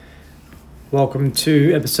Welcome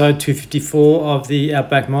to episode 254 of the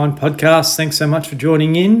Outback Mind Podcast. Thanks so much for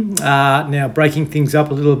joining in. Now, breaking things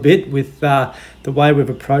up a little bit with the way we've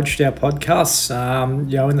approached our podcasts.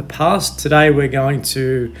 In the past, today we're going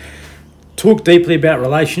to talk deeply about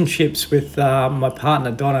relationships with my partner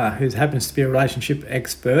Donna, who happens to be a relationship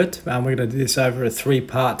expert. We're going to do this over a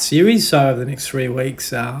 3-part series. So over the next 3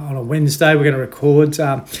 weeks, on a Wednesday, we're going to record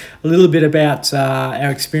a little bit about our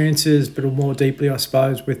experiences, but more deeply, I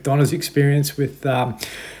suppose, with Donna's experience with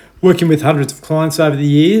working with hundreds of clients over the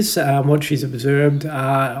years, what she's observed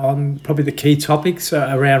on probably the key topics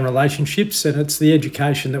around relationships, and it's the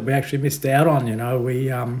education that we actually missed out on.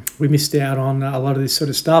 We missed out on a lot of this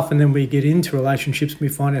sort of stuff, and then we get into relationships and we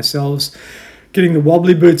find ourselves getting the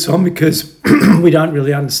wobbly boots on because we don't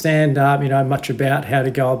really understand, much about how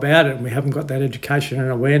to go about it, and we haven't got that education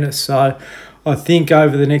and awareness. So I think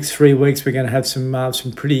over the next 3 weeks we're going to have some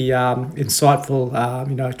pretty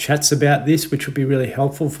insightful chats about this, which will be really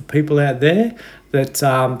helpful for people out there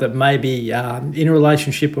that may be in a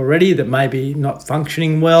relationship already, that may be not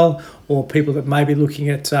functioning well, or people that may be looking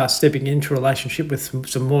at stepping into a relationship with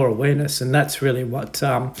some more awareness. And that's really what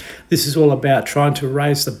this is all about, trying to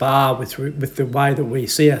raise the bar with the way that we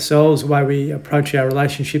see ourselves, the way we approach our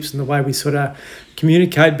relationships, and the way we sort of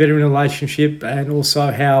communicate better in a relationship, and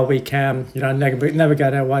also how we can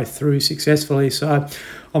navigate our way through successfully. So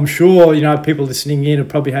I'm sure people listening in have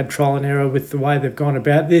probably had trial and error with the way they've gone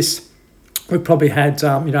about this. We've probably had,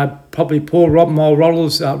 probably poor role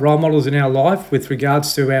models in our life with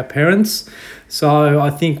regards to our parents. So I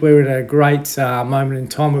think we're in a great moment in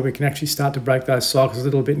time where we can actually start to break those cycles a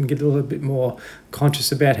little bit and get a little bit more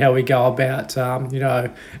conscious about how we go about,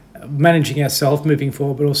 managing ourselves moving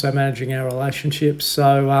forward, but also managing our relationships.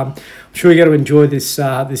 So I'm sure you're going to enjoy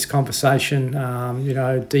this conversation,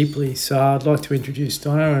 deeply. So I'd like to introduce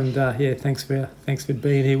Donna, and thanks for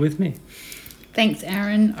being here with me. Thanks,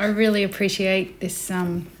 Aaron. I really appreciate this,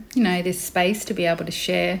 this space to be able to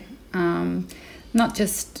share, not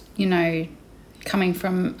just, coming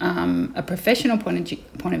from a professional point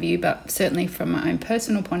of view, but certainly from my own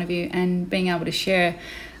personal point of view, and being able to share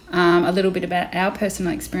a little bit about our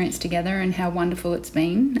personal experience together and how wonderful it's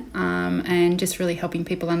been, and just really helping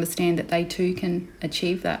people understand that they too can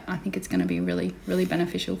achieve that. I think it's going to be really, really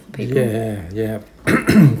beneficial for people. Yeah.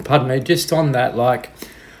 Pardon me, just on that,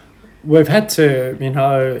 we've had to,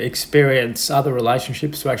 experience other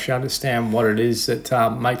relationships to actually understand what it is that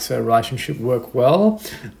makes a relationship work well.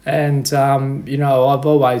 And, I've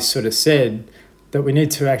always sort of said that we need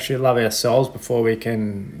to actually love ourselves before we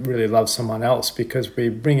can really love someone else, because we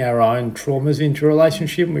bring our own traumas into a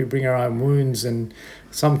relationship, and we bring our own wounds, and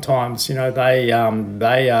sometimes, they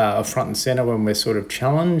are front and centre when we're sort of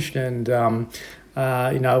challenged. And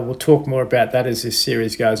we'll talk more about that as this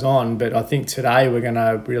series goes on, but I think today we're going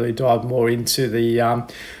to really dive more into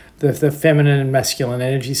the feminine and masculine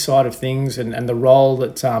energy side of things, and the role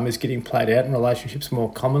that is getting played out in relationships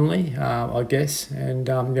more commonly, I guess. And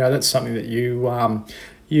that's something that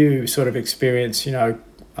you sort of experience,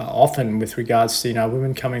 often with regards to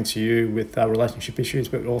women coming to you with relationship issues,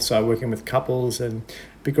 but also working with couples. And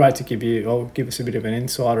it'd be great to give us a bit of an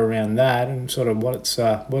insight around that and sort of what it's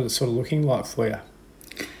sort of looking like for you.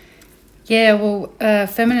 Yeah, well,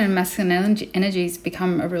 feminine and masculine energies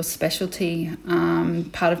become a real specialty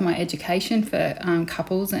part of my education for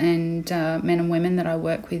couples and men and women that I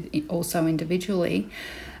work with also individually,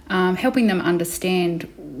 helping them understand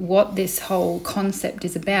what this whole concept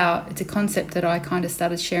is about. It's a concept that I kind of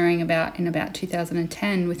started sharing about in about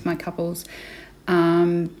 2010 with my couples,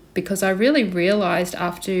 because I really realised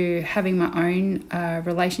after having my own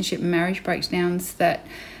relationship and marriage breakdowns that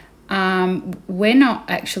we're not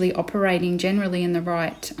actually operating generally in the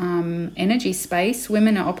right energy space.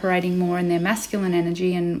 Women are operating more in their masculine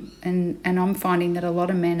energy, and I'm finding that a lot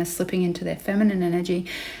of men are slipping into their feminine energy.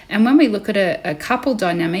 And when we look at a couple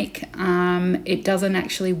dynamic, it doesn't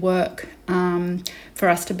actually work for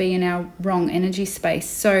us to be in our wrong energy space.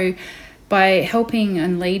 So by helping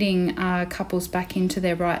and leading couples back into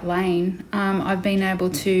their right lane, I've been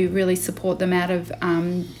able to really support them out of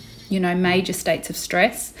major states of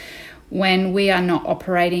stress when we are not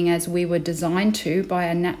operating as we were designed to by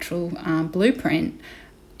a natural blueprint.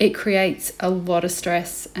 It creates a lot of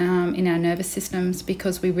stress in our nervous systems,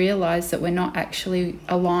 because we realise that we're not actually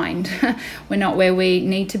aligned. We're not where we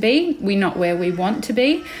need to be. We're not where we want to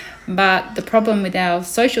be. But the problem with our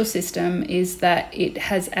social system is that it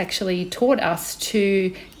has actually taught us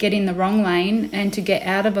to get in the wrong lane and to get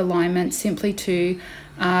out of alignment simply to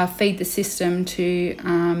feed the system, to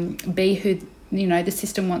be who the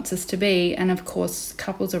system wants us to be. And of course,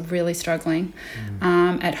 couples are really struggling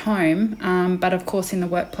at home, but of course in the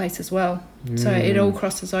workplace as well. So it all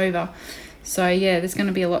crosses over. So yeah, there's going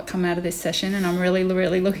to be a lot come out of this session, and I'm really,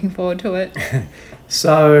 really looking forward to it.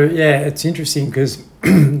 So yeah, it's interesting because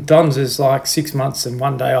Don's is like 6 months and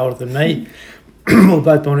 1 day older than me. We were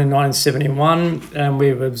both born in 1971, and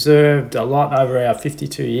we've observed a lot over our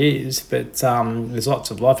 52 years, but there's lots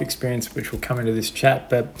of life experience which will come into this chat.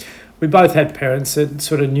 But we both had parents that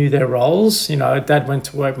sort of knew their roles. Dad went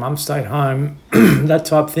to work, mum stayed home, that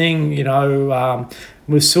type of thing.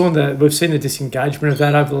 We've seen the disengagement of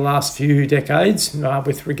that over the last few decades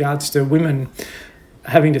with regards to women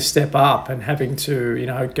having to step up and having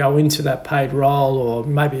to, go into that paid role or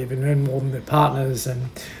maybe even earn more than their partners, and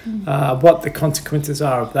what the consequences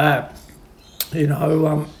are of that.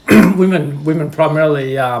 Women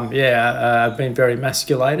primarily, have been very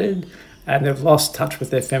emasculated, and they've lost touch with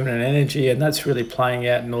their feminine energy, and that's really playing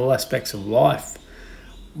out in all aspects of life.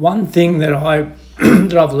 One thing that I've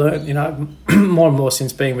learned, more and more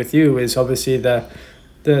since being with you, is obviously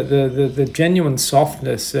the genuine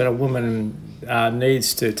softness that a woman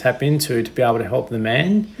needs to tap into to be able to help the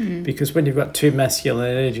man, because when you've got two masculine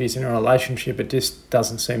energies in a relationship, it just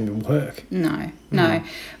doesn't seem to work. No.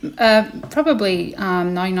 Probably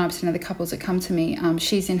 99% of the couples that come to me,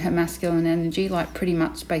 she's in her masculine energy, like pretty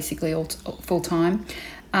much basically all full time,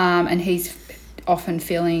 and he's often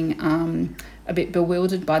feeling a bit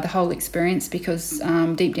bewildered by the whole experience because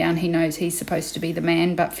deep down he knows he's supposed to be the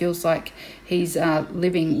man, but feels like he's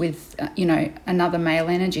living with another male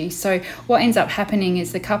energy. So what ends up happening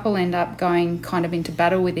is the couple end up going kind of into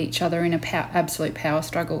battle with each other in a absolute power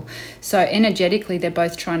struggle. So energetically they're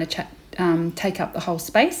both trying to take up the whole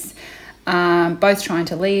space, both trying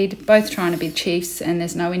to lead, both trying to be chiefs, and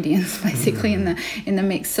there's no Indians basically in the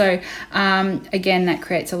mix. So again, that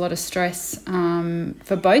creates a lot of stress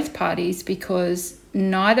for both parties, because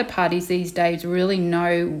neither parties these days really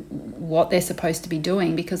know what they're supposed to be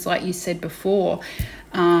doing, because like you said before,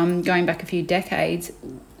 going back a few decades,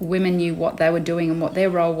 women knew what they were doing and what their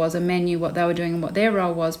role was, and men knew what they were doing and what their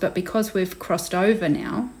role was. But because we've crossed over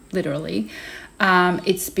now, literally,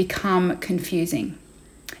 it's become confusing.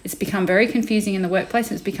 It's become very confusing in the workplace,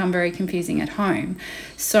 and it's become very confusing at home.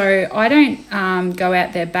 So I don't go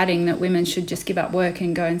out there batting that women should just give up work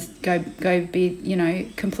and go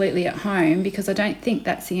be completely at home, because I don't think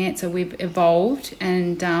that's the answer. We've evolved,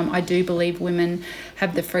 and I do believe women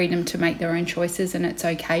have the freedom to make their own choices, and it's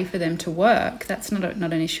okay for them to work. That's not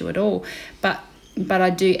an issue at all. But I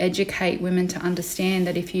do educate women to understand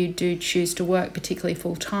that if you do choose to work, particularly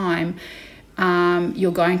full time,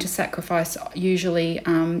 you're going to sacrifice usually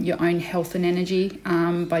your own health and energy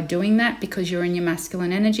by doing that, because you're in your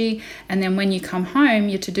masculine energy. And then when you come home,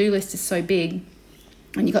 your to-do list is so big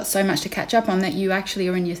and you've got so much to catch up on that you actually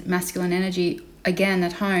are in your masculine energy again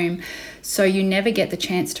at home. So you never get the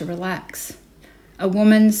chance to relax. A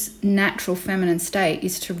woman's natural feminine state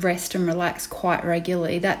is to rest and relax quite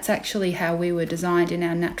regularly. That's actually how we were designed in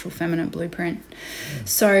our natural feminine blueprint.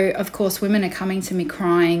 So, of course, women are coming to me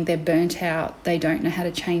crying, they're burnt out, they don't know how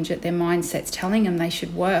to change it, their mindset's telling them they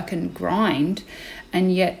should work and grind,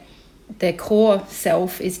 and yet their core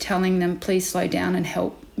self is telling them, please slow down and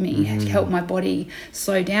help me, help my body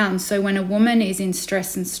slow down. So when a woman is in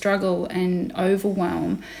stress and struggle and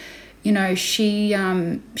overwhelm,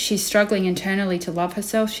 she's struggling internally to love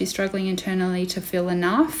herself. She's struggling internally to feel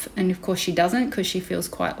enough. And of course she doesn't, because she feels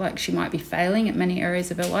quite like she might be failing at many areas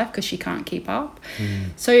of her life because she can't keep up.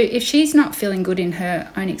 So if she's not feeling good in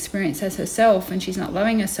her own experience as herself, and she's not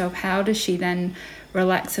loving herself, how does she then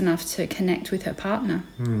relax enough to connect with her partner?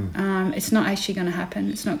 It's not actually going to happen.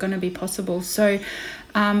 It's not going to be possible. So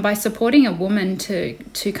by supporting a woman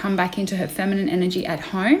to come back into her feminine energy at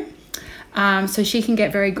home, so she can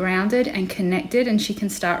get very grounded and connected, and she can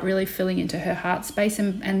start really filling into her heart space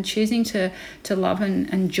and choosing to love and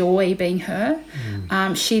enjoy being her.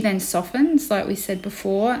 She then softens, like we said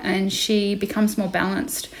before, and she becomes more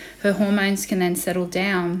balanced. Her hormones can then settle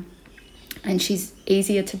down, and she's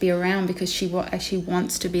easier to be around because she actually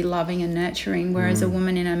wants to be loving and nurturing. Whereas a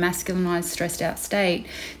woman in a masculinized, stressed out state,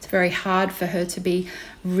 it's very hard for her to be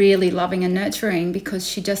really loving and nurturing because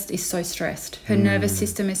she just is so stressed. Her nervous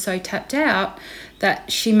system is so tapped out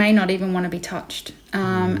that she may not even want to be touched.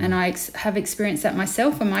 And I have experienced that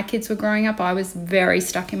myself. When my kids were growing up, I was very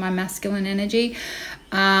stuck in my masculine energy.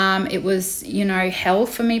 It was, hell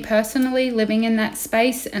for me personally living in that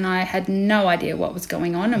space, and I had no idea what was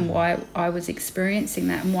going on and why I was experiencing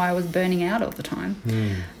that and why I was burning out all the time.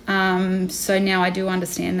 So now I do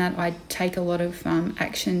understand that. I take a lot of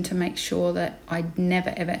action to make sure that I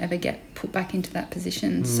never, ever, ever get put back into that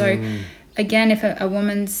position. So Again, if a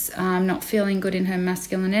woman's not feeling good in her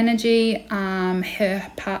masculine energy,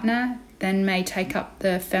 her partner then may take up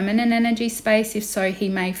the feminine energy space. If so, he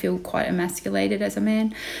may feel quite emasculated as a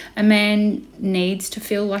man. A man needs to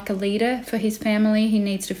feel like a leader for his family. He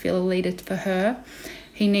needs to feel a leader for her.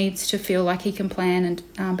 He needs to feel like he can plan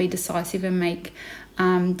and be decisive and make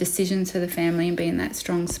decisions for the family and be in that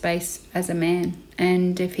strong space as a man.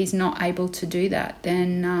 And if he's not able to do that,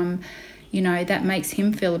 then that makes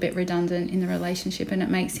him feel a bit redundant in the relationship, and it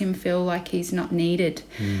makes him feel like he's not needed.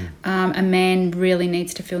 A man really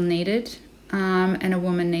needs to feel needed, and a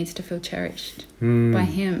woman needs to feel cherished by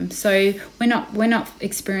him. So we're not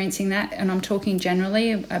experiencing that, and I'm talking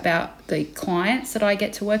generally about the clients that I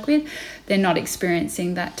get to work with. They're not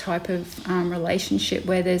experiencing that type of relationship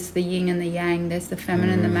where there's the yin and the yang, there's the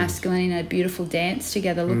feminine and the masculine in a beautiful dance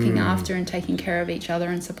together, looking after and taking care of each other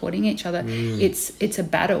and supporting each other. It's a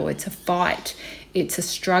battle, it's a fight, it's a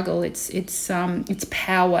struggle, it's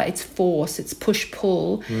power, it's force, it's push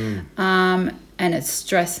pull. And it's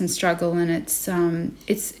stress and struggle, and it's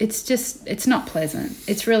not pleasant.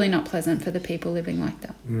 It's really not pleasant for the people living like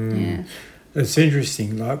that. Yeah, it's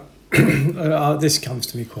interesting. Like this comes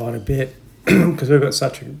to me quite a bit because we've got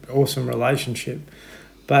such an awesome relationship.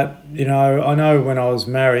 But I know when I was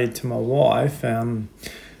married to my wife,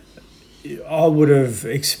 I would have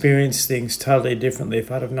experienced things totally differently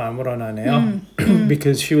if I'd have known what I know now,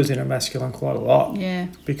 because she was in a masculine quite a lot. Yeah.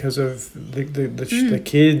 Because of the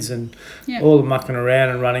kids and all the mucking around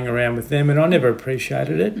and running around with them, and I never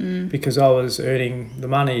appreciated it because I was earning the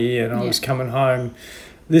money and I was coming home.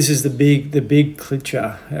 This is the big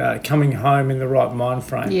clitcher, coming home in the right mind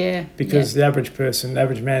frame. Yeah. Because the average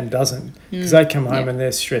man doesn't, because they come home and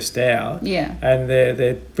they're stressed out. Yeah. And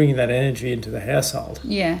they're bringing that energy into the household.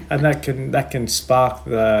 Yeah. And that can spark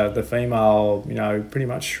the female, pretty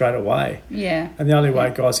much straight away. Yeah. And the only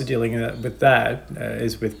way guys are dealing with that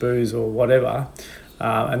is with booze or whatever.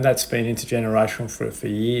 And that's been intergenerational for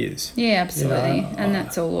years. Yeah, absolutely. And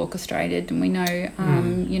that's all orchestrated, and we know,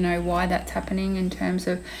 why that's happening in terms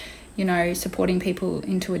of, supporting people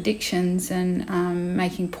into addictions and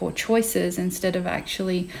making poor choices instead of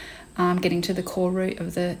actually getting to the core root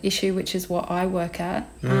of the issue, which is what I work at.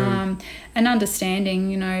 And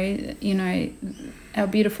understanding, our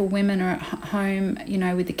beautiful women are at home,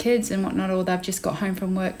 with the kids and whatnot, or they've just got home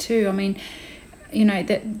from work too. I mean,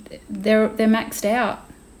 that they're maxed out.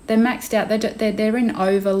 They're maxed out. They're in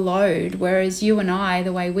overload. Whereas you and I,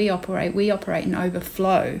 the way we operate in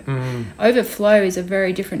overflow. Overflow is a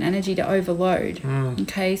very different energy to overload.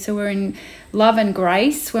 Okay, so we're in love and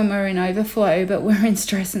grace when we're in overflow, but we're in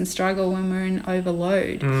stress and struggle when we're in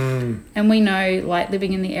overload. And we know, like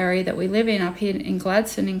living in the area that we live in up here in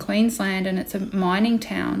Gladstone in Queensland, and it's a mining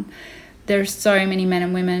town. There's so many men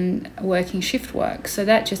and women working shift work, so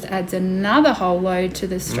that just adds another whole load to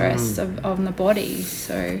the stress of the body.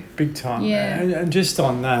 So big time. Yeah. And just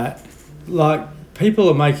on that, like people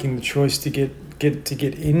are making the choice to get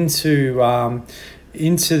into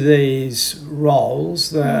these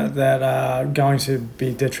roles that are going to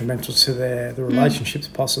be detrimental to the relationships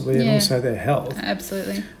possibly, and also their health.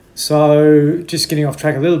 Absolutely. So just getting off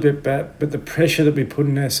track a little bit, but the pressure that we put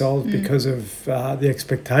on ourselves because of the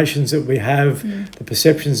expectations that we have, the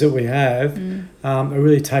perceptions that we have, are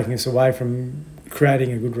really taking us away from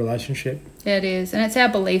creating a good relationship. Yeah, it is. And it's our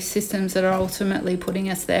belief systems that are ultimately putting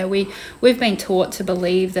us there. We've been taught to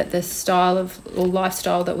believe that the style of or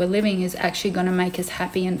lifestyle that we're living is actually going to make us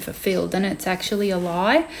happy and fulfilled, and it's actually a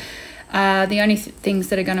lie. The only things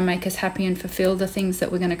that are going to make us happy and fulfilled are things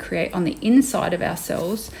that we're going to create on the inside of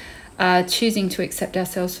ourselves, choosing to accept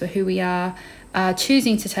ourselves for who we are,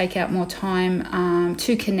 choosing to take out more time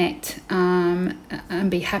to connect and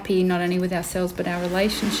be happy not only with ourselves but our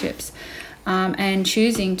relationships, and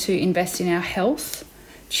choosing to invest in our health,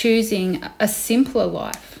 choosing a simpler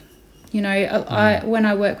life. When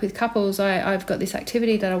I work with couples, I've got this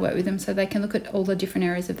activity that I work with them so they can look at all the different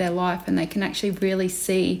areas of their life and they can actually really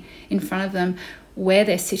see in front of them where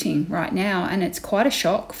they're sitting right now, and it's quite a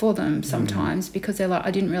shock for them sometimes because they're like,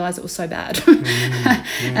 I didn't realize it was so bad.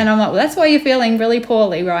 And I'm like, well, that's why you're feeling really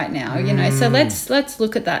poorly right now, so let's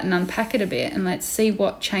look at that and unpack it a bit, and let's see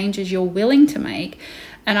what changes you're willing to make.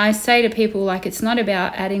 And I say to people, like, it's not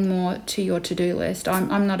about adding more to your to-do list.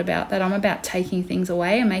 I'm not about that. I'm about taking things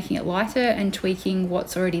away and making it lighter and tweaking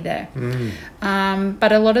what's already there.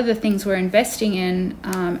 But a lot of the things we're investing in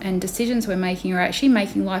and decisions we're making are actually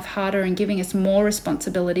making life harder and giving us more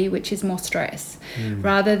responsibility, which is more stress,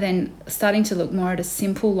 rather than starting to look more at a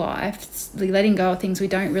simple life, letting go of things we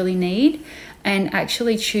don't really need and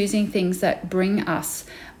actually choosing things that bring us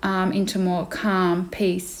into more calm,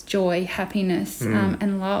 peace, joy, happiness,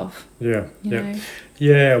 and love. Yeah, you know?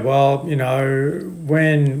 Yeah. Well, you know,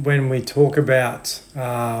 when we talk about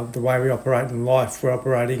the way we operate in life, we're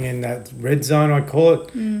operating in that red zone, I call it.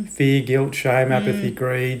 Fear, guilt, shame, apathy,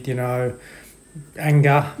 greed, you know,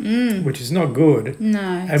 anger, which is not good. No,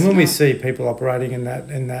 and when we see people operating in that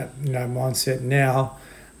you know mindset now,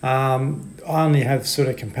 I only have sort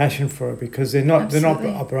of compassion for it, because they're not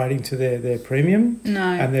operating to their premium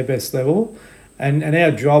and their best level. And our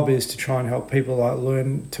job is to try and help people like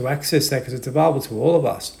learn to access that, because it's available to all of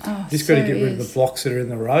us. Just got to get rid of the blocks that are in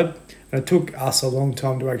the road. And it took us a long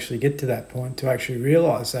time to actually get to that point, to actually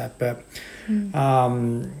realise that. But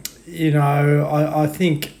you know, I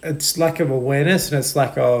think it's lack of awareness, and it's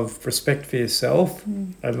lack of respect for yourself,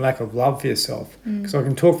 and lack of love for yourself. Because I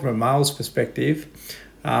can talk from a male's perspective.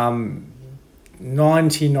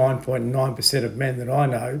 99.9% of men that I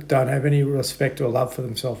know don't have any respect or love for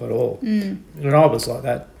themselves at all. And I was like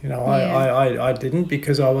that. You know, I didn't,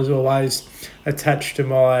 because I was always attached to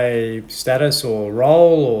my status or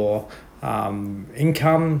role or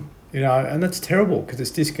income, you know, and that's terrible, because it's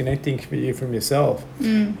disconnecting you from yourself.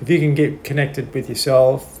 If you can get connected with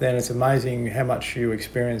yourself, then it's amazing how much you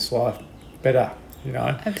experience life better, you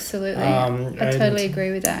know. Absolutely. I totally agree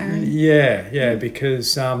with that, Aaron. Yeah,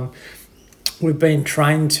 because we've been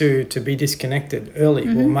trained to be disconnected early.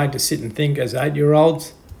 We were made to sit and think as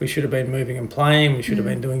 8-year-olds. We should have been moving and playing. We should have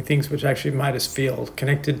been doing things which actually made us feel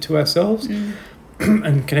connected to ourselves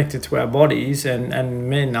and connected to our bodies. And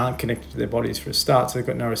men aren't connected to their bodies for a start, so they've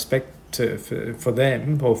got no respect for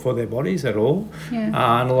them or for their bodies at all. And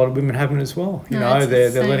a lot of women haven't as well. You know,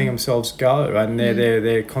 they're letting themselves go, and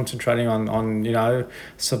they're concentrating on you know,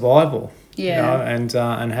 survival. You know,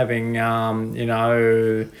 and having you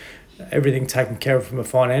know, everything taken care of from a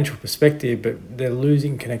financial perspective, but they're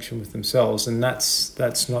losing connection with themselves, and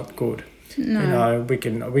that's not good. No. You know,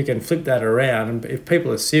 we can flip that around, and if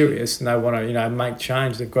people are serious and they want to, you know, make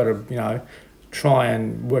change, they've got to, you know, try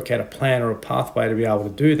and work out a plan or a pathway to be able to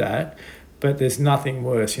do that. But there's nothing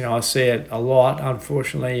worse. You know, I see it a lot,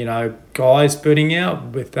 unfortunately, you know, guys burning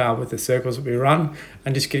out with the circles that we run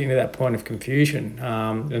and just getting to that point of confusion.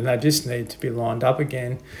 And they just need to be lined up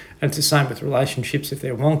again. And it's the same with relationships. If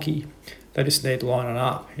they're wonky, they just need lining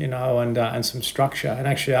up, you know, and some structure. And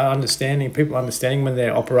actually people understanding when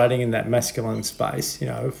they're operating in that masculine space, you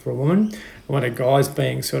know, for a woman. When a guy's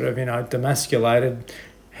being sort of, you know, demasculated,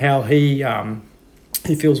 how he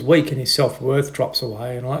feels weak and his self-worth drops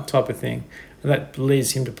away and all that type of thing. And that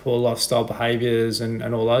leads him to poor lifestyle behaviours and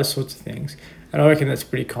all those sorts of things. And I reckon that's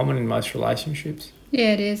pretty common in most relationships.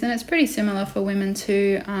 Yeah, it is. And it's pretty similar for women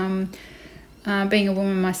too. Being a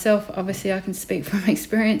woman myself, obviously I can speak from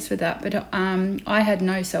experience with that, but I had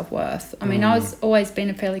no self-worth. I mean, I was always been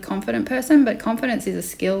a fairly confident person, but confidence is a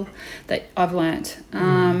skill that I've learnt.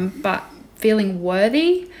 But feeling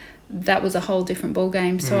worthy, that was a whole different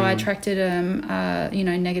ballgame. So I attracted, you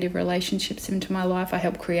know, negative relationships into my life. I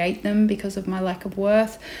helped create them because of my lack of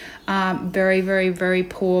worth. Very, very, very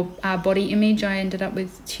poor body image. I ended up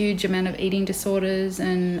with huge amount of eating disorders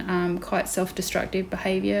and quite self-destructive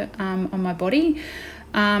behaviour on my body.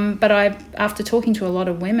 But after talking to a lot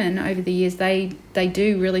of women over the years, they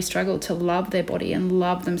do really struggle to love their body and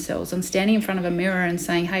love themselves. And standing in front of a mirror and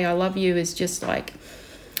saying, "Hey, I love you," is just like,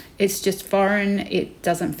 it's just foreign. It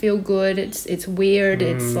doesn't feel good. It's weird.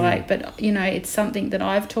 It's like, but you know, it's something that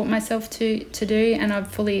I've taught myself to do, and I've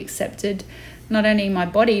fully accepted not only my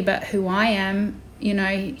body but who I am, you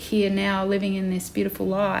know, here now living in this beautiful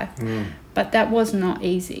life. But that was not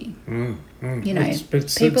easy. You know,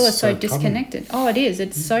 people are so disconnected. Common. Oh, it is.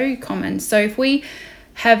 It's so common. So if we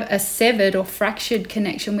have a severed or fractured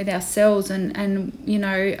connection with ourselves and you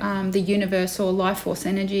know, the universe or life force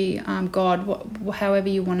energy, God, however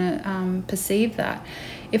you want to perceive that,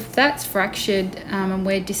 if that's fractured and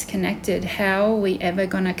we're disconnected, how are we ever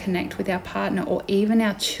going to connect with our partner or even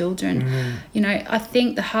our children? You know, I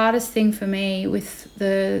think the hardest thing for me with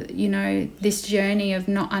the, you know, this journey of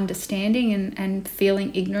not understanding and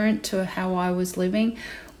feeling ignorant to how I was living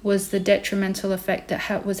was the detrimental effect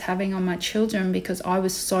that was having on my children, because I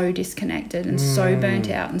was so disconnected and so burnt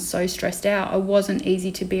out and so stressed out. I wasn't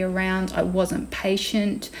easy to be around. I wasn't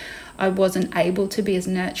patient. I wasn't able to be as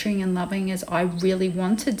nurturing and loving as I really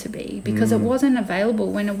wanted to be, because it wasn't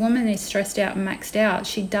available. When a woman is stressed out and maxed out,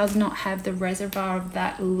 she does not have the reservoir of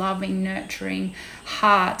that loving, nurturing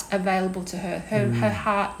heart available to her. Her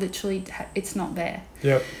heart, literally, it's not there.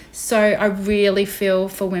 Yep. So I really feel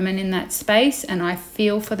for women in that space, and I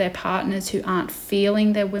feel for their partners who aren't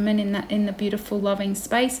feeling their women in the beautiful, loving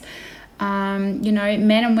space.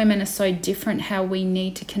 Men and women are so different how we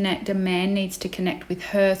need to connect. A man needs to connect with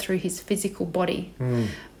her through his physical body.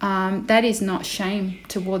 That is not shame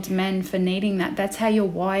towards men for needing that. That's how you're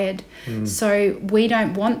wired. So we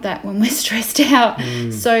don't want that when we're stressed out.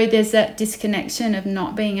 So there's that disconnection of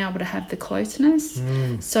not being able to have the closeness.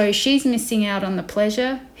 So she's missing out on the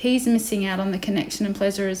pleasure. He's missing out on the connection and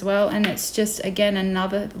pleasure as well. And it's just, again,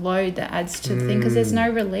 another load that adds to the thing because there's no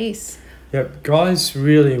release. Yep, guys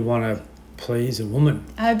really want to please a woman.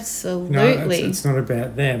 Absolutely. It's not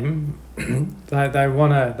about them. they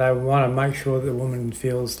want to make sure the woman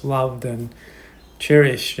feels loved and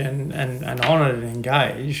cherished and honoured and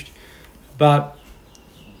engaged. But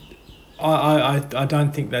I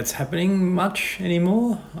don't think that's happening much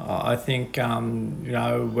anymore. I think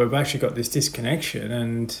we've actually got this disconnection,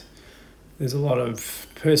 and there's a lot of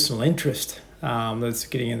personal interest that's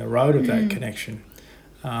getting in the road of that connection.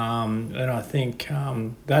 And I think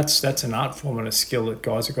that's an art form and a skill that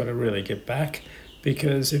guys have got to really get back,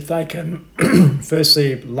 because if they can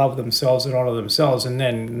firstly love themselves and honour themselves, and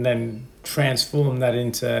then transform that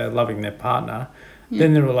into loving their partner,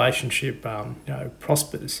 then the relationship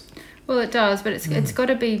prospers. Well, it does, but it's got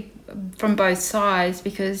to be from both sides,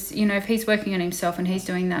 because if he's working on himself and he's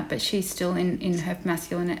doing that, but she's still in her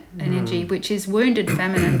masculine energy, which is wounded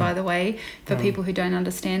feminine, by the way, for people who don't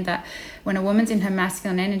understand that. When a woman's in her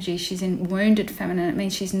masculine energy, she's in wounded feminine. It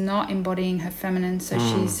means she's not embodying her feminine, so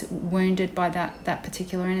she's wounded by that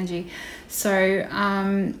particular energy. So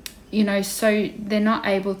so they're not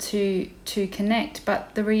able to connect.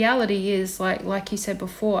 But the reality is, like you said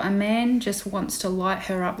before, a man just wants to light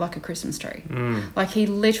her up like a Christmas tree. Like, he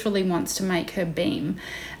literally wants to make her beam.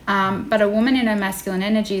 But a woman in her masculine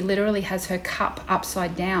energy literally has her cup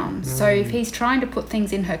upside down. So if he's trying to put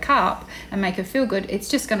things in her cup and make her feel good, it's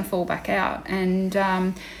just going to fall back out. And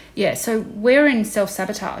so we're in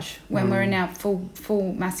self-sabotage when we're in our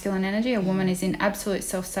full masculine energy. A woman is in absolute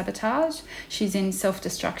self-sabotage. She's in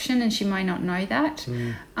self-destruction, and she may not know that.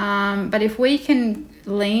 But if we can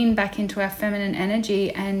lean back into our feminine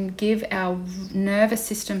energy and give our nervous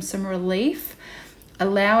system some relief,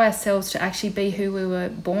 allow ourselves to actually be who we were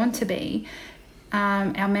born to be,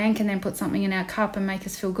 our man can then put something in our cup and make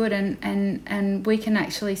us feel good, and we can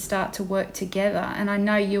actually start to work together. And I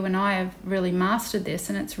know you and I have really mastered this,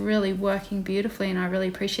 and it's really working beautifully, and I really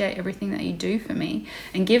appreciate everything that you do for me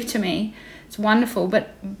and give to me. It's wonderful, but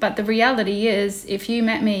the reality is, if you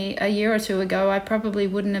met me a year or two ago, I probably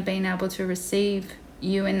wouldn't have been able to receive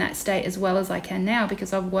you in that state as well as I can now,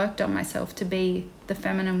 because I've worked on myself to be the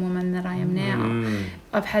feminine woman that I am now.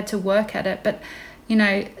 I've had to work at it, but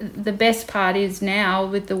the best part is now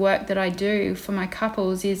with the work that I do for my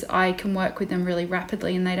couples is I can work with them really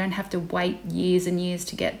rapidly, and they don't have to wait years and years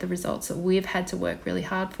to get the results that we've had to work really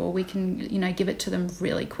hard for. We can, give it to them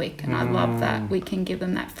really quick, and I love that. We can give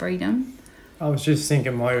them that freedom. I was just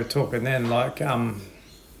thinking while you were talking then,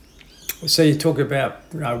 so you talk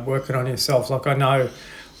about working on yourself. Like, I know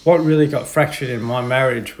what really got fractured in my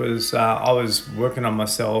marriage was I was working on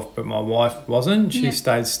myself, but my wife wasn't. She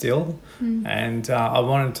stayed still, and I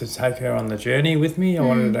wanted to take her on the journey with me. I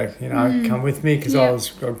wanted her to, come with me, because I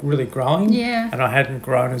was really growing, and I hadn't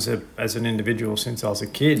grown as an individual since I was a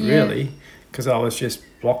kid, really, because I was just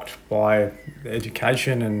blocked by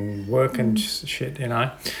education and work and shit,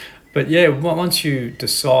 But once you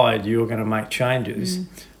decide you're going to make changes,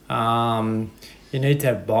 you need to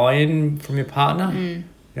have buy-in from your partner.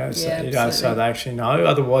 So they actually know.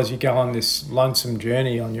 Otherwise, you go on this lonesome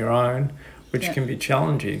journey on your own, which can be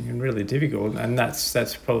challenging and really difficult. And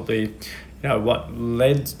that's probably, what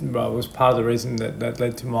was part of the reason that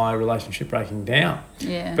led to my relationship breaking down.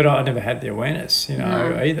 Yeah. But I never had the awareness,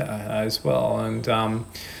 either as well. And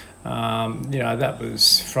that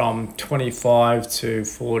was from 25 to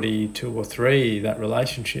 42 or 3, that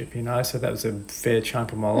relationship, so that was a fair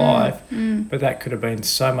chunk of my life. But that could have been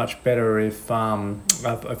so much better if I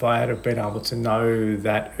had have been able to know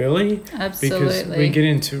that early. Absolutely. Because we get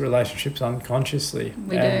into relationships unconsciously.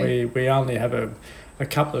 We only have a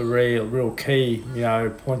couple of real key,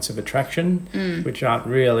 points of attraction, which aren't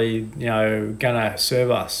really, gonna serve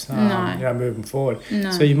us, moving forward. No.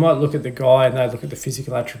 So you might look at the guy and they look at the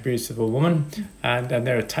physical attributes of a woman, and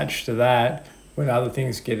they're attached to that. When other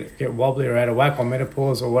things get wobbly or out of whack, or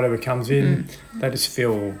menopause or whatever comes in, they just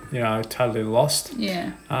feel, totally lost.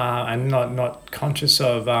 Yeah. And not conscious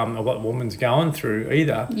of what a woman's going through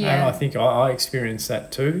either. Yeah. And I think I experienced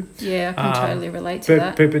that too. Yeah, I can totally relate to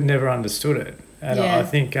that. But never understood it. And I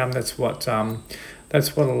think that's what a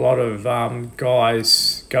lot of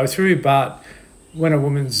guys go through. But when a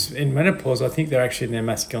woman's in menopause, I think they're actually in their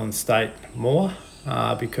masculine state more,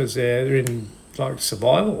 because they're in like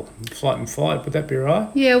survival, flight and fight. Would that be right?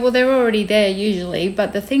 Yeah, well, they're already there usually.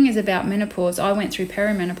 But the thing is about menopause, I went through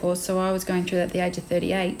perimenopause, so I was going through that at the age of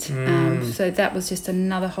 38. So that was just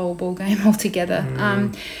another whole ball game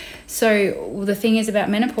altogether. So the thing is about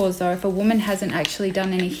menopause, though, if a woman hasn't actually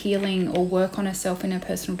done any healing or work on herself in her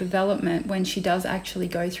personal development, when she does actually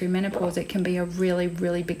go through menopause, it can be a really,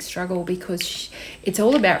 really big struggle, because it's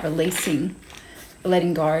all about releasing,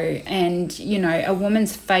 letting go. And, you know, a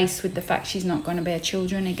woman's faced with the fact she's not going to bear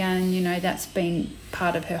children again. You know, that's been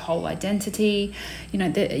part of her whole identity. You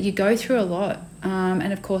know, you go through a lot.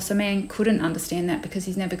 And of course, a man couldn't understand that because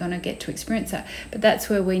he's never going to get to experience that. But that's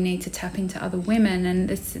where we need to tap into other women. And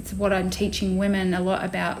it's what I'm teaching women a lot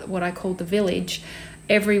about, what I call the village.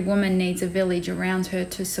 Every woman needs a village around her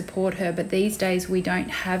to support her. But these days we don't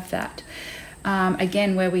have that.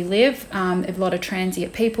 Again, where we live, a lot of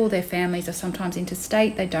transient people, their families are sometimes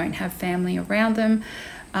interstate. They don't have family around them.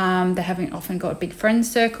 They haven't often got a big friend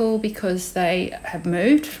circle because they have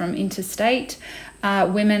moved from interstate.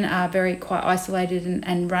 Women are quite isolated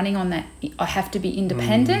and running on that. I have to be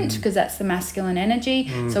independent because that's the masculine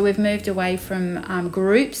energy. So we've moved away from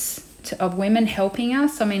groups of women helping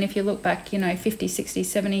us. I mean, if you look back, 50, 60,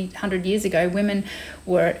 70, 100 years ago, women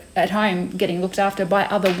were at home getting looked after by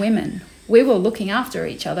other women. We were looking after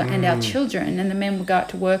each other and our children, and the men would go out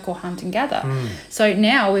to work or hunt and gather. So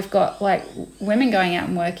now we've got like women going out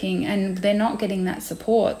and working, and they're not getting that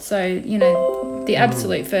support. So, the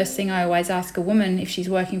absolute first thing I always ask a woman if she's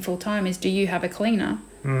working full time is, do you have a cleaner?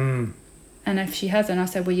 And if she hasn't, I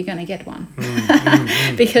say, well, you're going to get one.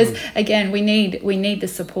 Because again, we need the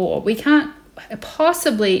support. We can't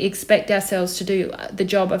possibly expect ourselves to do the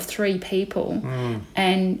job of 3 people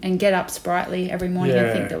and get up sprightly every morning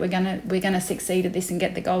and think that we're gonna succeed at this and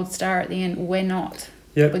get the gold star at the end. We're not.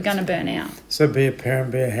 We're going to burn out. So be a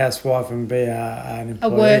parent, be a housewife, and be an employee.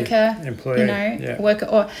 A worker.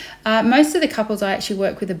 Or most of the couples I actually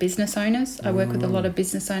work with are business owners. I work with a lot of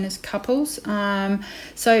business owners couples.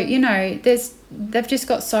 So they've just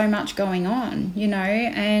got so much going on,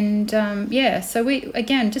 and so we,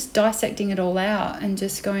 again, just dissecting it all out and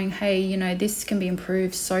just going, hey, this can be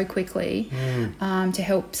improved so quickly to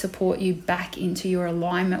help support you back into your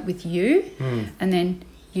alignment with you, and then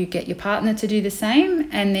you get your partner to do the same,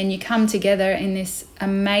 and then you come together in this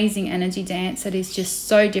amazing energy dance that is just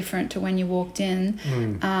so different to when you walked in.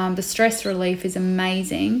 The stress relief is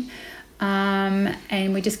amazing.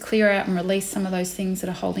 And we just clear out and release some of those things that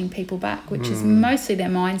are holding people back, which is mostly their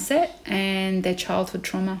mindset and their childhood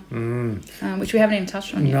trauma, which we haven't even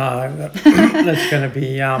touched on yet. No, that's going to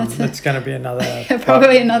be another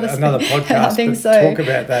probably another podcast. I think so. Talk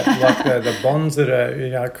about that, like the bonds that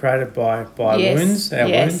are created by wounds, our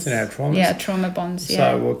wounds and our traumas. Yeah, trauma bonds. Yeah.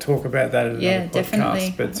 So we'll talk about that in another podcast.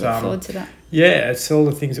 Definitely. But look forward to that. Yeah, it's all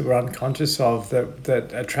the things that we're unconscious of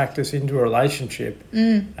that attract us into a relationship,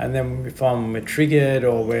 and then we find when we're triggered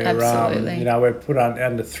or we're put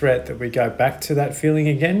under threat, that we go back to that feeling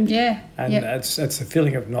again. Yeah, and it's a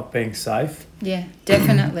feeling of not being safe. Yeah,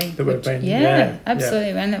 definitely. That we've been. Absolutely,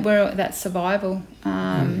 and that we're that survival.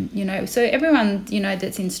 So everyone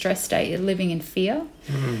that's in stress state is living in fear,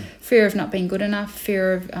 fear of not being good enough,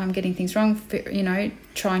 fear of getting things wrong.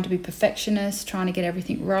 Trying to be perfectionist, trying to get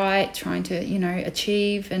everything right, trying to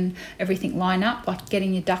achieve and everything line up, like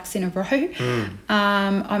getting your ducks in a row.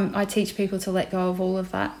 I teach people to let go of all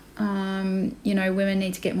of that. Women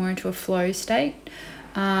need to get more into a flow state.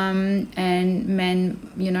 And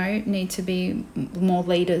men, need to be more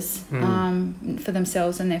leaders for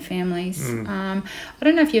themselves and their families. I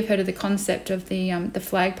don't know if you've heard of the concept of the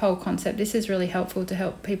flagpole concept. This is really helpful to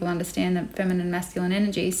help people understand the feminine and masculine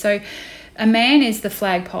energy. So a man is the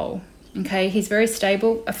flagpole, okay? He's very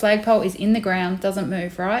stable. A flagpole is in the ground, doesn't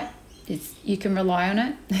move, right? You can rely on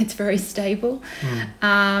it. It's very stable.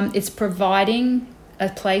 It's providing a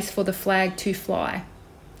place for the flag to fly,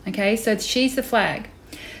 okay? So she's the flag.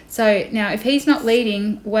 So now if he's not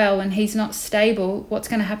leading well and he's not stable, what's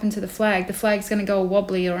going to happen to the flag? The flag's going to go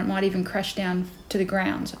wobbly, or it might even crash down to the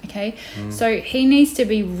ground, okay? So he needs to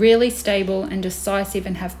be really stable and decisive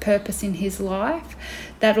and have purpose in his life.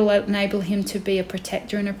 That will enable him to be a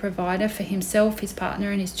protector and a provider for himself, his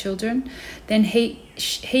partner and his children. Then he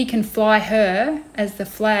can fly her as the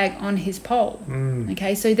flag on his pole,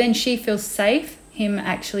 okay? So then she feels safe, him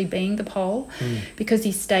actually being the pole, because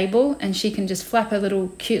he's stable, and she can just flap a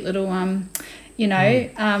cute little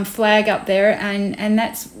flag up there, and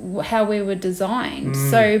that's how we were designed.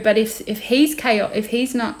 So but if he's chaos, if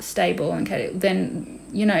he's not stable, okay, then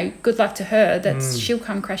good luck to her. She'll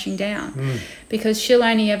come crashing down because she'll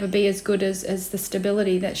only ever be as good as the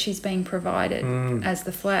stability that she's being provided as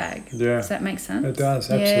the flag. Yeah. Does that make sense? It does,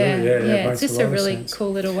 absolutely. Yeah, it's just a really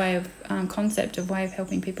cool little way of way of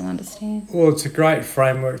helping people understand. Well, it's a great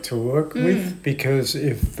framework to work with, because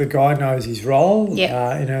if the guy knows his role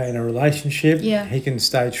in a relationship, he can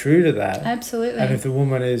stay true to that. Absolutely. And if the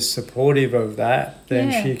woman is supportive of that,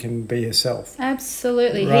 then she can be herself.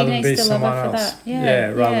 Absolutely. He needs to love her for that.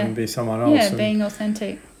 Rather than be someone else. Yeah, being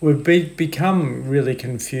authentic. We've become really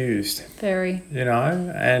confused. Very.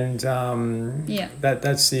 And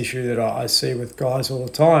that's the issue that I see with guys all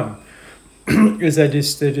the time. Is they're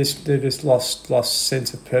just lost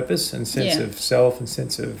sense of purpose and sense of self and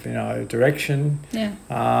sense of direction. Yeah.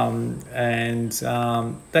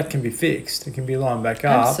 That can be fixed. It can be lined back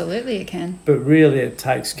up. Absolutely, it can. But really, it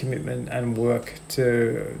takes commitment and work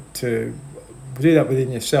to do that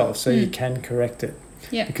within yourself, so you can correct it.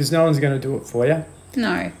 Yeah. Because no one's going to do it for you.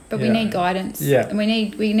 No, but we need guidance. Yeah. And we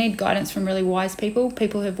need guidance from really wise people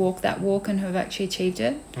who've walked that walk and who have actually achieved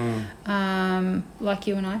it. Like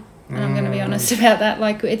you and I. And I'm going to be honest about that.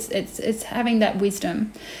 Like it's having that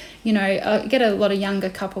wisdom. I get a lot of younger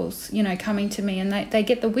couples, coming to me, and they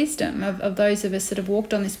get the wisdom of those of us that have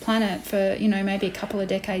walked on this planet for, maybe a couple of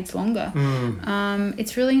decades longer.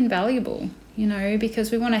 It's really invaluable, because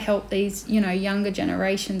we want to help these, younger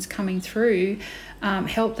generations coming through,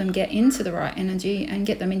 help them get into the right energy and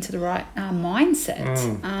get them into the right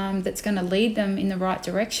mindset that's going to lead them in the right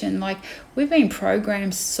direction. Like, we've been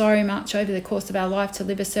programmed so much over the course of our life to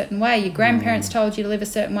live a certain way. Your grandparents told you to live a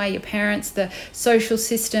certain way, your parents, the social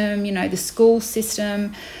system, the school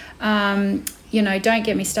system. Don't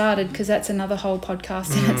get me started, because that's another whole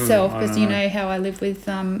podcast in itself, because you know how I live with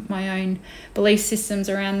my own belief systems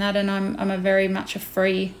around that, and I'm a very much a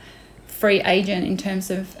free agent in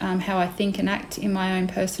terms of how I think and act in my own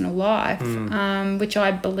personal life, which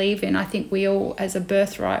I believe in. I think we all, as a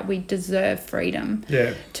birthright, we deserve freedom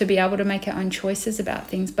to be able to make our own choices about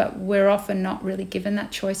things, but we're often not really given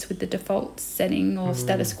that choice with the default setting or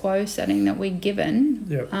status quo setting that we're given,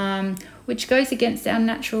 which goes against our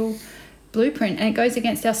natural blueprint, and it goes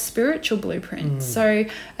against our spiritual blueprint. So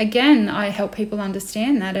again, I help people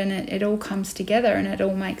understand that, and it all comes together and it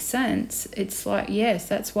all makes sense. It's like, yes,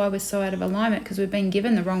 that's why we're so out of alignment, because we've been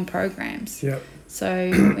given the wrong programs. So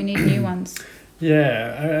we need new ones.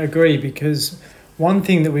 Yeah, I agree, because one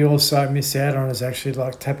thing that we also miss out on is actually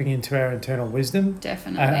like tapping into our internal wisdom.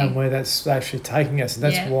 Definitely. And where that's actually taking us, and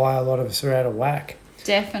that's why a lot of us are out of whack.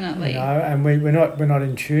 Definitely. And we're not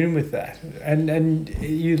in tune with that. And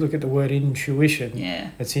you look at the word intuition.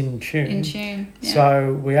 It's in tune. In tune. Yeah.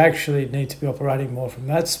 So we actually need to be operating more from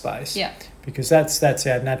that space. Because that's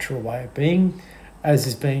our natural way of being, as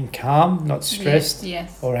is being calm, not stressed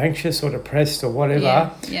or anxious or depressed or whatever.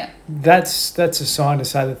 That's a sign to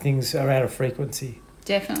say that things are out of frequency.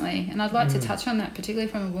 Definitely. And I'd like to touch on that, particularly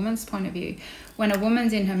from a woman's point of view. When a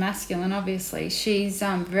woman's in her masculine, obviously, she's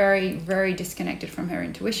very, very disconnected from her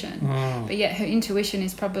intuition. But yet her intuition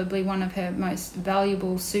is probably one of her most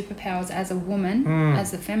valuable superpowers as a woman, as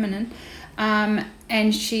the feminine.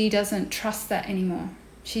 And she doesn't trust that anymore.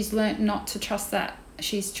 She's learnt not to trust that.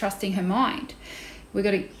 She's trusting her mind.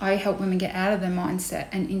 I help women get out of their mindset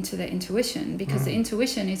and into their intuition, because the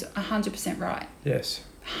intuition is 100% right. Yes.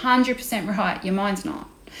 100% right. Your mind's not.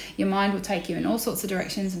 Your mind will take you in all sorts of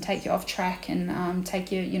directions and take you off track and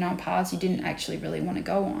take you, on paths you didn't actually really want to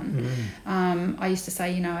go on. I used to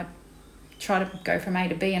say, I'd try to go from A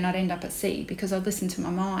to B and I'd end up at C, because I'd listen to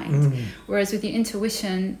my mind. Whereas with your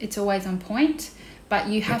intuition, it's always on point, but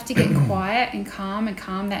you have to get quiet and calm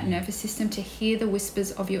that nervous system to hear the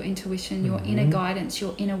whispers of your intuition, your inner guidance,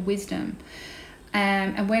 your inner wisdom.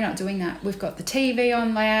 And we're not doing that. We've got the TV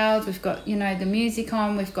on loud, we've got, the music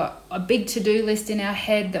on, we've got a big to-do list in our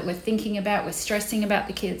head that we're thinking about, we're stressing about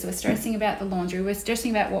the kids, we're stressing about the laundry, we're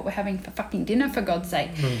stressing about what we're having for fucking dinner, for God's sake.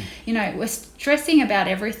 We're stressing about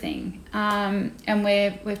everything. And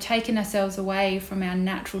we've taken ourselves away from our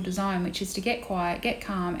natural design, which is to get quiet, get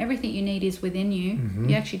calm. Everything you need is within you.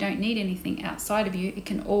 You actually don't need anything outside of you. It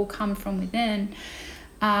can all come from within.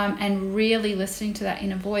 And really listening to that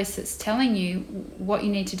inner voice that's telling you what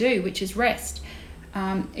you need to do, which is rest,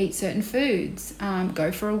 eat certain foods,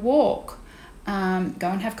 go for a walk, go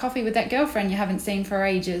and have coffee with that girlfriend you haven't seen for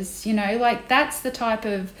ages. That's the type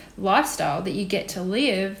of lifestyle that you get to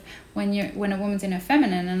live when a woman's in her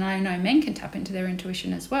feminine. And I know men can tap into their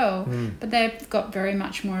intuition as well, but they've got very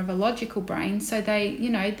much more of a logical brain. So they're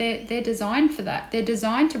designed for that. They're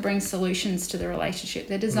designed to bring solutions to the relationship.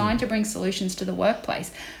 They're designed to bring solutions to the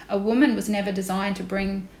workplace. A woman was never designed to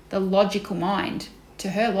bring the logical mind to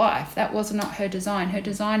her life. That was not her design. Her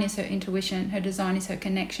design is her intuition. Her design is her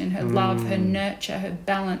connection, her love, her nurture, her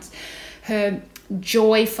balance, her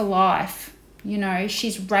joy for life. You know,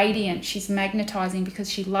 she's radiant, she's magnetizing because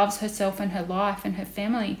she loves herself and her life and her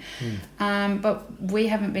family. But we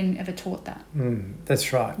haven't been ever taught that.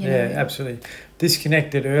 That's right. You know? Absolutely.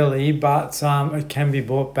 Disconnected early, but it can be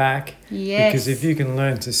brought back. Yes. Because if you can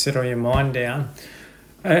learn to settle your mind down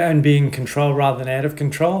and be in control rather than out of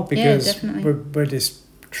control, because we're just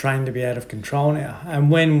trained to be out of control now.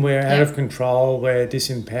 And when we're out of control, we're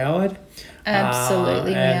disempowered.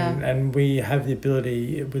 Absolutely, and we have the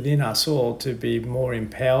ability within us all to be more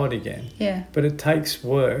empowered again. Yeah. But it takes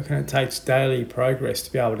work and it takes daily progress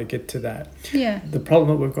to be able to get to that. Yeah. The problem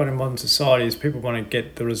that we've got in modern society is people want to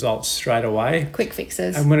get the results straight away. Quick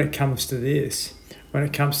fixes. And when it comes to this, when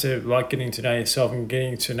it comes to like getting to know yourself and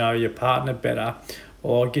getting to know your partner better,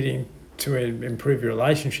 or getting to improve your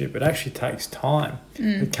relationship, it actually takes time.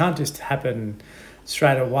 It can't just happen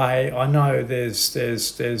straight away. I know there's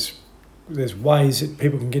ways that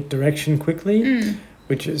people can get direction quickly,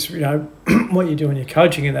 which is, you know, what you do in your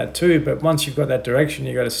coaching and that too. But once you've got that direction,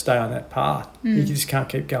 you've got to stay on that path. You just can't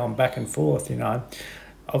keep going back and forth, you know.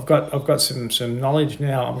 I've got some knowledge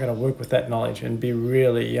now. I'm going to work with that knowledge and be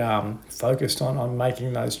really focused on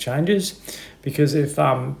making those changes. Because if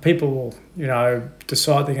people, you know,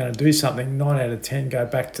 decide they're going to do something, 9 out of 10 go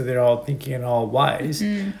back to their old thinking and old ways,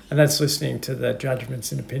 and that's listening to the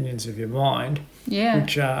judgments and opinions of your mind,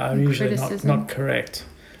 which are usually not correct.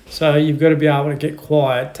 So you've got to be able to get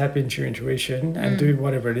quiet, tap into your intuition, and do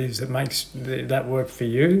whatever it is that makes that work for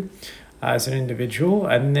you as an individual,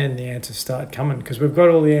 and then the answers start coming, because we've got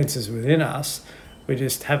all the answers within us. We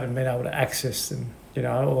just haven't been able to access them, you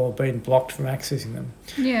know, or been blocked from accessing them.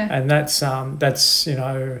 Yeah. And that's you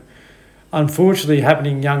know, unfortunately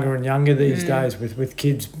happening younger and younger these days with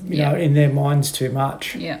kids, you know, in their minds too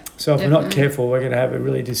much. Yeah. So if we're not careful, we're going to have a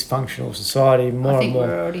really dysfunctional society more and more. I think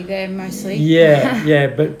we're already there mostly. Yeah,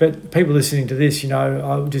 but people listening to this, you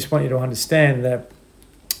know, I just want you to understand that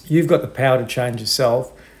you've got the power to change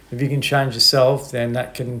yourself. If you can change yourself, then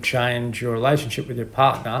that can change your relationship with your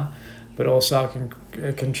partner, but also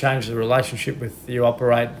it can change the relationship with you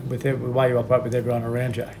operate with the way you operate with everyone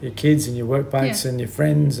around you, your kids and your workmates and your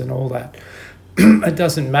friends and all that. It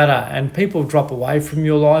doesn't matter, and people drop away from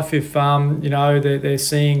your life if you know they're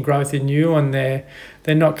seeing growth in you and they're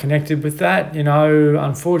not connected with that. You know,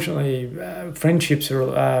 unfortunately, friendships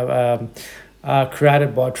are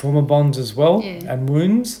created by trauma bonds as well and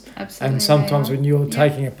wounds. Absolutely. And sometimes when you're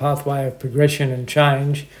taking a pathway of progression and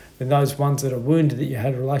change, then those ones that are wounded that you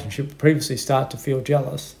had a relationship with previously start to feel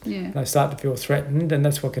jealous. Yeah. They start to feel threatened, and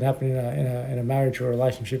that's what can happen in a marriage or a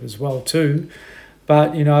relationship as well too.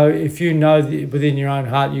 But, you know, if you know that within your own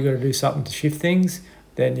heart you've got to do something to shift things,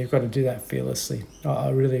 then you've got to do that fearlessly. I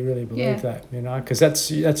really, really believe that, you know, because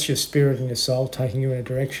that's your spirit and your soul taking you in a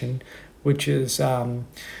direction which is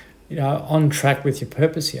you know, on track with your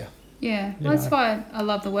purpose here. Yeah, that's why I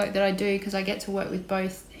love the work that I do, because I get to work with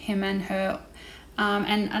both him and her.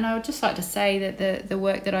 And I would just like to say that the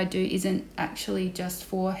work that I do isn't actually just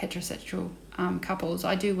for heterosexual couples.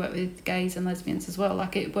 I do work with gays and lesbians as well.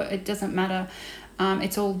 Like it doesn't matter.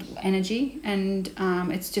 It's all energy, and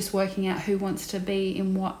it's just working out who wants to be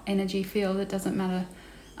in what energy field. It doesn't matter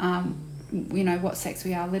you know, what sex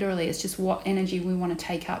we are. Literally, it's just what energy we want to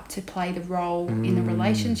take up to play the role in the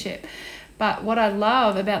relationship. But what I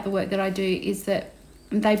love about the work that I do is that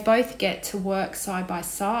they both get to work side by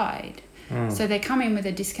side. So they come in with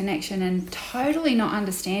a disconnection and totally not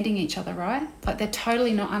understanding each other, right? Like they're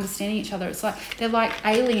totally not understanding each other. It's like they're like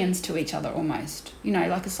aliens to each other almost. You know,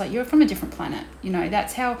 like it's like you're from a different planet. You know,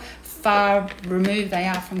 that's how far removed they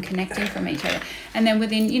are from connecting from each other. And then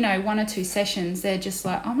within, you know, 1 or 2 sessions, they're just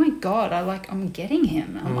like, oh my God, I'm getting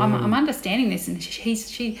him. I'm understanding this. And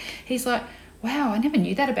he's like, wow, I never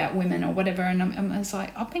knew that about women or whatever. And I was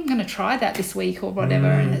like, I've been going to try that this week or whatever.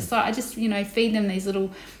 And it's like, I just, you know, feed them these little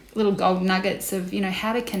gold nuggets of, you know,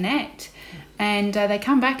 how to connect. And they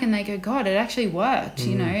come back and they go, God, it actually worked,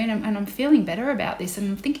 you know, and I'm feeling better about this, and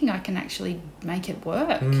I'm thinking I can actually make it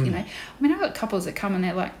work, you know. I mean, I've got couples that come and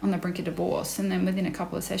they're like on the brink of divorce, and then within a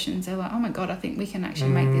couple of sessions they're like, oh my God, I think we can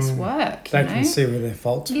actually make this work. They can see where their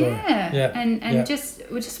faults were. And just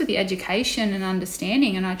with the education and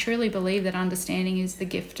understanding, and I truly believe that understanding is the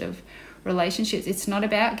gift of relationships. It's not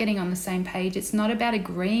about getting on the same page. It's not about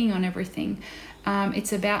agreeing on everything.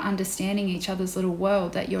 It's about understanding each other's little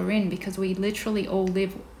world that you're in, because we literally all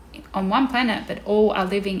live on one planet, but all are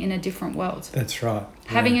living in a different world. That's right.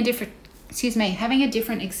 Having a different having a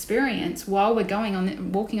different experience while we're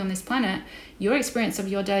walking on this planet. Your experience of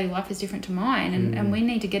your daily life is different to mine, and we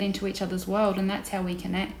need to get into each other's world, and that's how we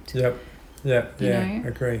connect. Yep. Yeah,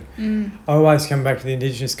 agree. I always come back to the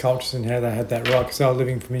Indigenous cultures and how they had that right, because they were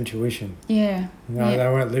living from intuition. Yeah. They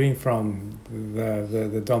weren't living from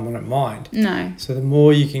the dominant mind. No. So the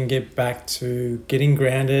more you can get back to getting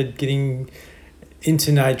grounded, getting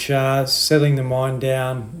into nature, settling the mind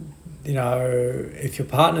down, if your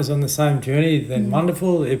partner's on the same journey, then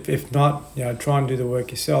wonderful. If not, try and do the work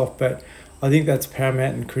yourself. But I think that's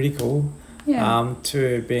paramount and critical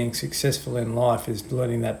to being successful in life, is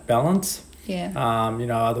learning that balance. Yeah.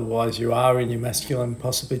 Otherwise you are in your masculine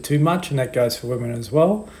possibly too much, and that goes for women as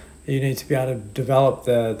well. You need to be able to develop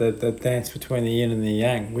the dance between the yin and the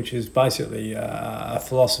yang, which is basically a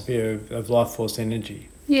philosophy of life force energy.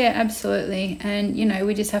 Yeah, absolutely. And,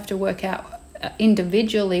 we just have to work out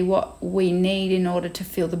individually what we need in order to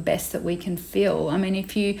feel the best that we can feel. I mean,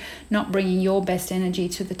 if you're not bringing your best energy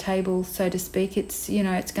to the table, so to speak, it's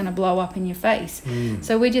going to blow up in your face.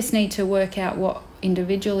 So we just need to work out what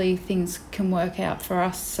individually things can work out for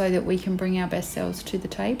us so that we can bring our best selves to the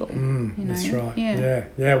table. That's right.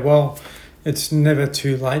 Yeah. Well, it's never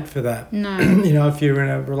too late for that. No. If you're in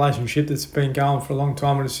a relationship that's been going for a long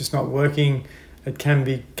time and it's just not working, it can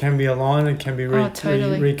be aligned, it can be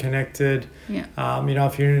totally. reconnected. Yeah.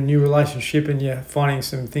 If you're in a new relationship and you're finding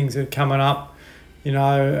some things that are coming up,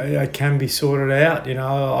 it can be sorted out.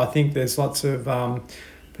 I think there's lots of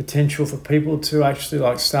potential for people to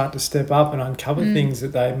actually start to step up and uncover things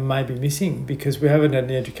that they may be missing, because we haven't had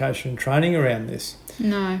any education and training around this.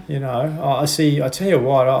 No. I tell you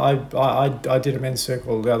what, I did a men's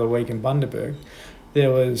circle the other week in Bundaberg. There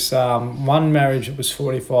was one marriage that was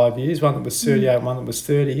 45 years, one that was 38, one that was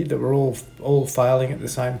 30, that were all failing at the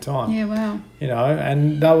same time. Yeah, wow.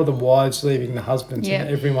 And they were the wives leaving the husbands, in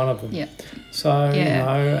every one of them. Yeah. So,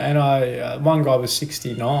 and one guy was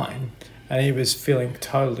 69 and he was feeling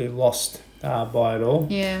totally lost by it all.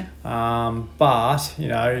 Yeah. But,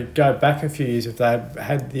 go back a few years, if they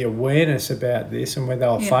had the awareness about this and when they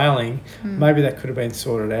were failing, maybe that could have been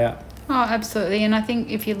sorted out. Oh, absolutely. And I think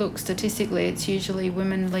if you look statistically, it's usually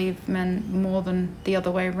women leave men more than the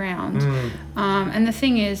other way around. And the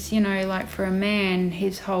thing is, for a man,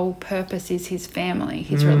 his whole purpose is his family,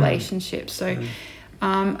 his relationships. So,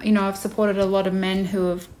 I've supported a lot of men who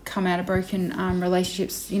have come out of broken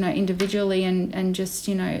relationships, individually and just,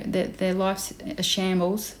 their life's a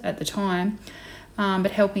shambles at the time.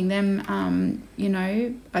 But helping them,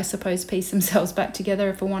 I suppose, piece themselves back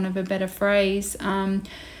together, for want of a better phrase.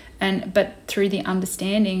 But through the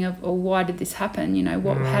understanding of, why did this happen?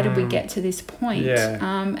 How did we get to this point?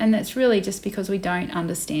 And that's really just because we don't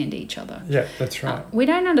understand each other. Yeah, that's right. We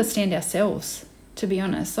don't understand ourselves, to be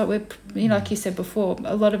honest. Like like you said before,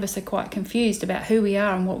 a lot of us are quite confused about who we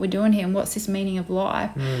are and what we're doing here and what's this meaning of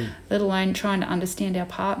life, let alone trying to understand our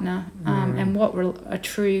partner and what a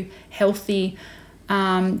true, healthy,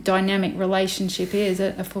 dynamic relationship is,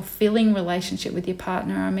 a fulfilling relationship with your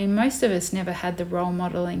partner. I mean, most of us never had the role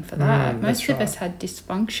modelling for that. Most of us had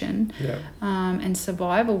dysfunction and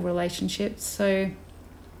survival relationships. So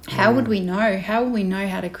how would we know? How will we know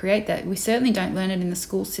how to create that? We certainly don't learn it in the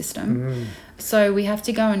school system. So we have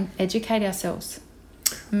to go and educate ourselves.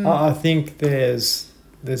 I think there's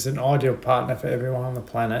an ideal partner for everyone on the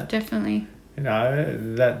planet. Definitely.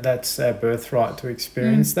 That's our birthright to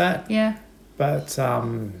experience that. Yeah. But,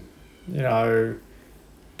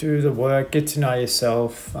 do the work, get to know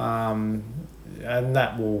yourself, and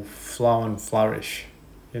that will flow and flourish,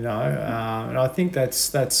 and I think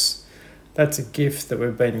that's a gift that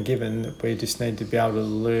we've been given, that we just need to be able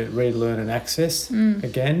to relearn and access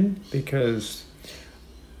again, because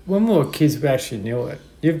when we were kids, we actually knew it.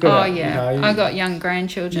 You've got I got young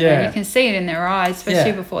grandchildren, and you can see it in their eyes,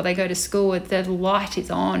 especially before they go to school. The light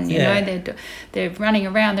is on, they're running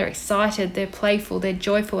around, they're excited, they're playful, they're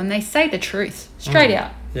joyful, and they say the truth straight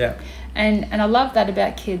out. Yeah. And I love that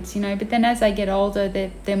about kids, but then as they get older,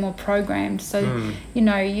 they're more programmed. So,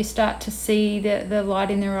 you start to see the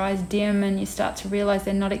light in their eyes dim, and you start to realise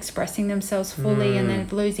they're not expressing themselves fully, and they're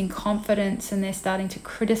losing confidence, and they're starting to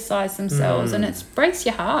criticise themselves. And it breaks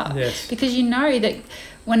your heart, because that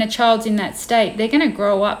when a child's in that state, they're going to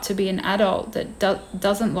grow up to be an adult that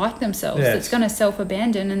doesn't like themselves, that's going to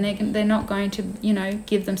self-abandon, and they're not going to,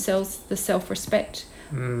 give themselves the self-respect,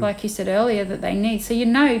 like you said earlier, that they need. So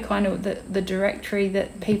kind of the directory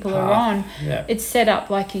that people are on, it's set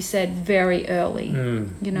up, like you said, very early,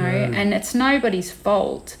 and it's nobody's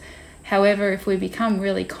fault. However, if we become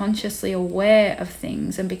really consciously aware of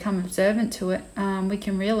things and become observant to it, we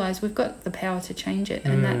can realise we've got the power to change it,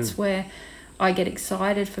 and that's where I get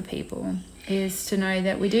excited for people is to know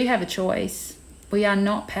that we do have a choice. We are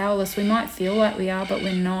not powerless. We might feel like we are, but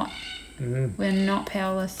we're not. We're not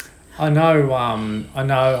powerless. I know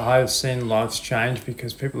I've seen lives change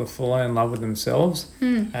because people are falling in love with themselves,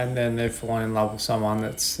 and then they're falling in love with someone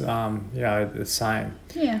that's the same.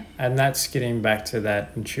 Yeah. And that's getting back to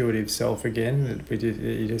that intuitive self again that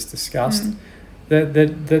you just discussed.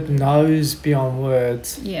 That knows beyond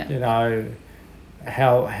words. Yeah. You know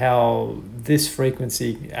how this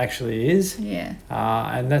frequency actually is. Yeah.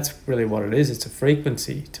 And that's really what it is. It's a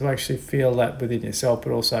frequency. To actually feel that within yourself,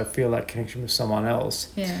 but also feel that connection with someone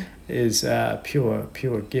else. Yeah. Is a pure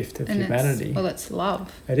gift of humanity. It's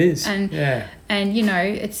love. It is. And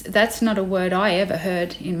that's not a word I ever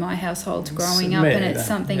heard in my household growing up, and it's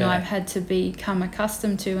something I've had to become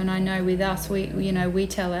accustomed to. And I know with us, we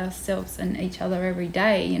tell ourselves and each other every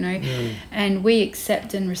day, and we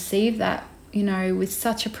accept and receive that, with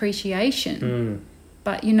such appreciation.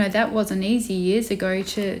 But, that wasn't easy years ago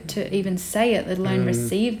to even say it, let alone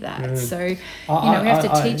receive that. So, we have to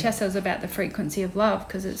teach ourselves about the frequency of love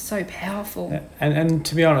because it's so powerful. And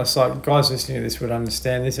to be honest, like guys listening to this would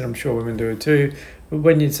understand this, and I'm sure women do it too. But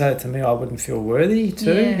when you'd say it to me, I wouldn't feel worthy too.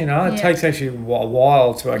 It takes actually a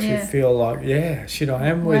while to actually feel like, I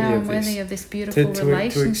am worthy of this. I'm worthy of this beautiful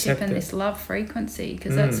relationship and this love frequency,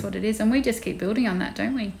 because that's what it is. And we just keep building on that,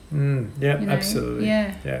 don't we? Absolutely.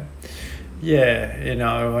 Yeah,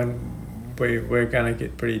 and we're going to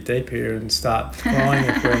get pretty deep here and start crying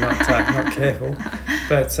if we're not careful.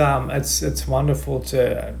 But it's wonderful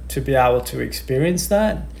to be able to experience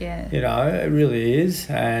that. Yeah. It really is.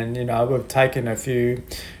 And, we've taken a few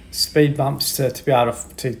speed bumps to be able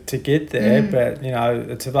to get there, but,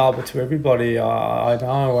 it's available to everybody, I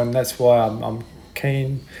know, and that's why I'm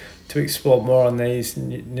keen to explore more on these, the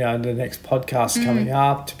next podcast coming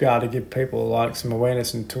up, to be able to give people like some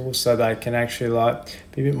awareness and tools so they can actually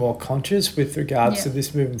be a bit more conscious with regards to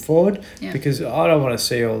this moving forward. Because I don't want to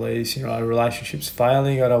see all these, relationships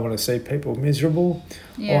failing. I don't want to see people miserable.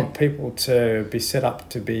 I want people to be set up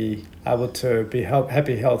to be able to be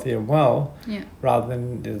happy, healthy and well, rather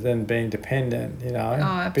than being dependent,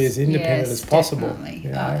 be as independent as possible.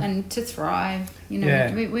 Definitely. And to thrive,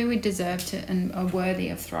 we deserve to and are worthy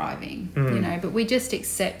of thriving, but we just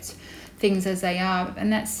accept things as they are,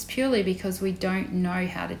 and that's purely because we don't know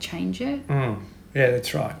how to change it. Yeah,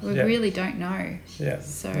 that's right. We really don't know. Yeah.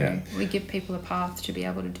 So we give people a path to be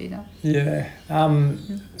able to do that. Yeah.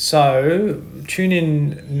 So tune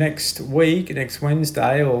in next week, next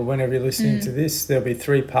Wednesday, or whenever you're listening to this. There'll be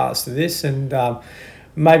 3 parts to this, and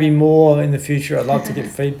maybe more in the future. I'd love to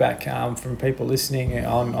get feedback from people listening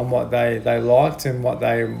on what they liked and what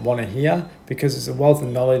they want to hear, because there's a wealth of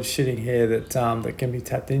knowledge sitting here that can be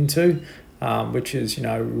tapped into, which is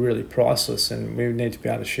really priceless, and we need to be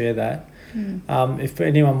able to share that. If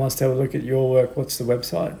anyone wants to have a look at your work, what's the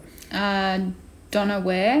website? Donna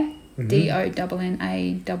Ware,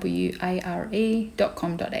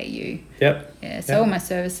 DONNAWARE.com.au. Yep. Yeah, so all my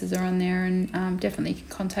services are on there, and definitely you can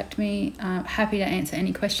contact me. Happy to answer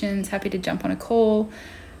any questions, happy to jump on a call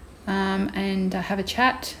and have a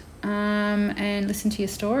chat and listen to your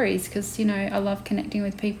stories, because, I love connecting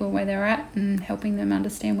with people where they're at and helping them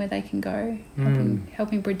understand where they can go,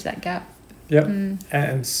 helping bridge that gap. Yep,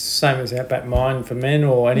 and same as Outback Mind for men,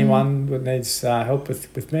 or anyone that needs help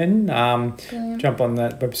with men, jump on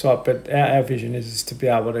that website. But our vision is to be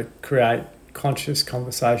able to create conscious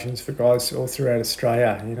conversations for guys all throughout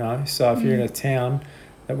Australia, So if you're in a town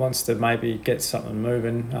that wants to maybe get something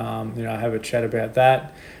moving, have a chat about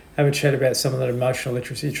that. Have a chat about some of the emotional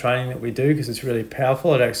literacy training that we do, because it's really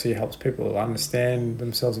powerful. It actually helps people understand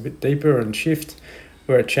themselves a bit deeper and shift.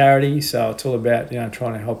 We're a charity, so it's all about,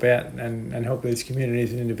 trying to help out and help these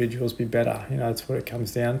communities and individuals be better. That's what it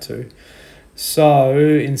comes down to. So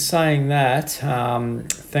in saying that,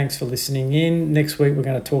 thanks for listening in. Next week we're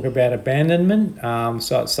going to talk about abandonment.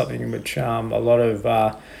 So it's something which a lot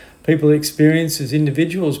of people experience as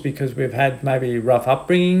individuals, because we've had maybe rough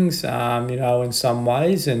upbringings, in some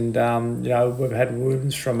ways, and, we've had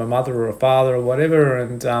wounds from a mother or a father or whatever,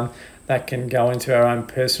 and that can go into our own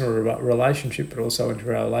personal relationship, but also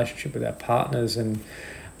into our relationship with our partners. And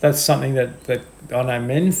that's something that I know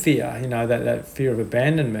men fear, that fear of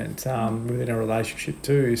abandonment within a relationship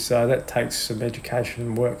too. So that takes some education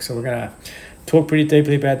and work. So we're going to talk pretty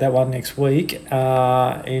deeply about that one next week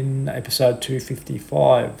in episode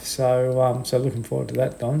 255. So looking forward to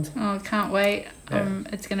that, Don. Oh, can't wait.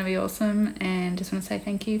 It's going to be awesome. And just want to say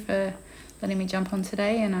thank you for letting me jump on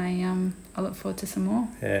today, and I look forward to some more.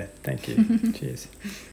 Yeah, thank you. Cheers.